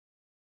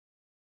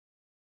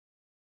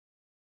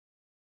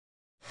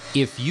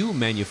If you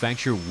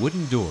manufacture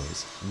wooden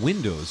doors,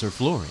 windows, or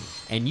flooring,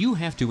 and you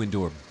have to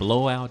endure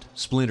blowout,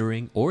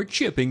 splintering, or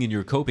chipping in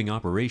your coping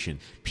operation,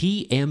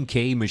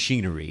 PMK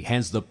Machinery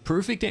has the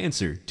perfect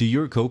answer to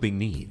your coping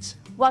needs.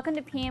 Welcome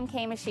to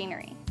PMK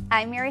Machinery.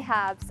 I'm Mary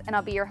Hobbs, and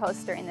I'll be your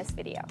host in this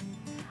video.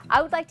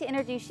 I would like to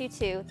introduce you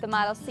to the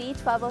model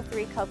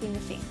C1203 coping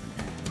machine.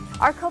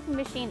 Our coping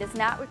machine does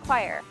not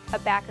require a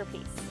backer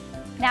piece.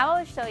 Now I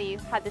will show you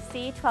how the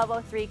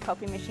C1203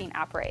 coping machine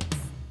operates.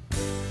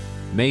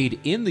 Made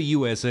in the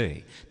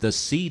USA, the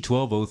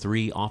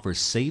C1203 offers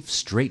safe,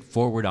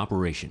 straightforward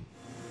operation.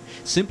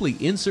 Simply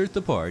insert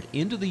the part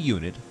into the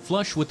unit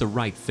flush with the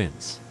right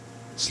fence,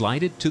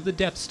 slide it to the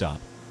depth stop,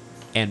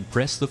 and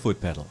press the foot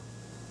pedal.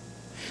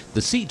 The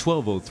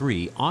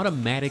C1203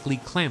 automatically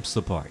clamps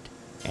the part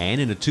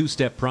and in a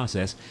two-step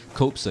process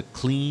copes a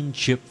clean,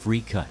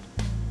 chip-free cut.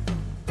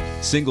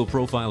 Single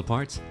profile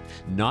parts?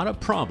 Not a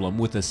problem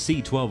with the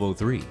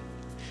C1203.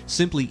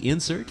 Simply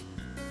insert,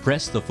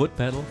 press the foot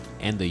pedal,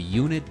 and the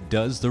unit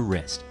does the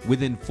rest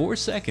within 4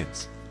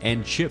 seconds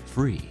and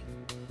chip-free.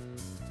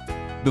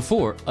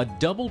 Before, a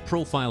double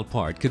profile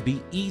part could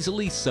be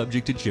easily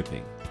subject to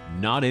chipping.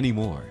 Not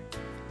anymore.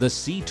 The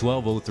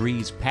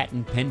C1203's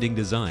patent-pending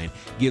design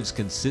gives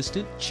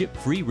consistent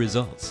chip-free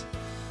results.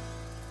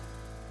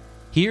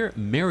 Here,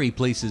 Mary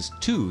places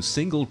 2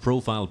 single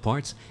profile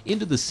parts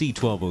into the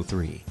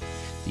C1203.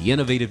 The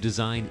innovative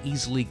design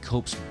easily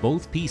copes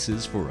both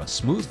pieces for a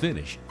smooth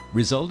finish,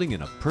 resulting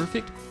in a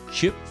perfect,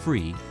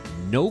 chip-free,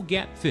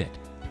 no-gap fit,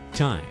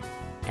 time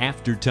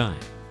after time.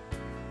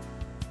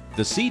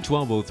 The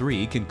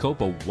C1203 can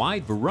cope a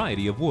wide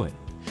variety of wood,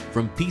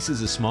 from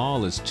pieces as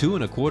small as 2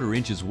 1/4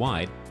 inches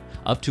wide,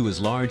 up to as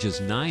large as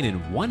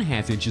 9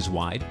 1/2 inches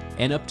wide,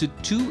 and up to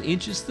 2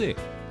 inches thick.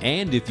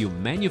 And if you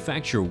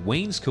manufacture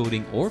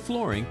wainscoting or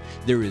flooring,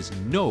 there is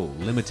no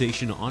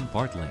limitation on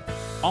part length,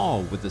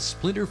 all with a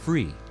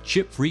splinter-free,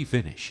 chip-free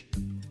finish.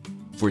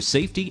 For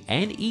safety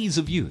and ease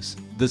of use,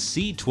 the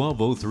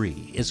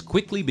C1203 is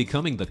quickly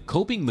becoming the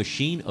coping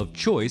machine of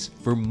choice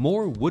for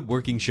more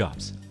woodworking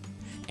shops.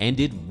 And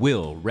it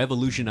will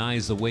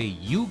revolutionize the way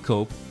you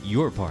cope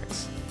your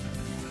parts.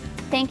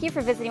 Thank you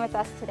for visiting with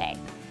us today.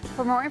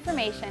 For more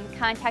information,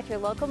 contact your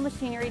local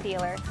machinery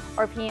dealer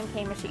or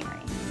PMK Machinery.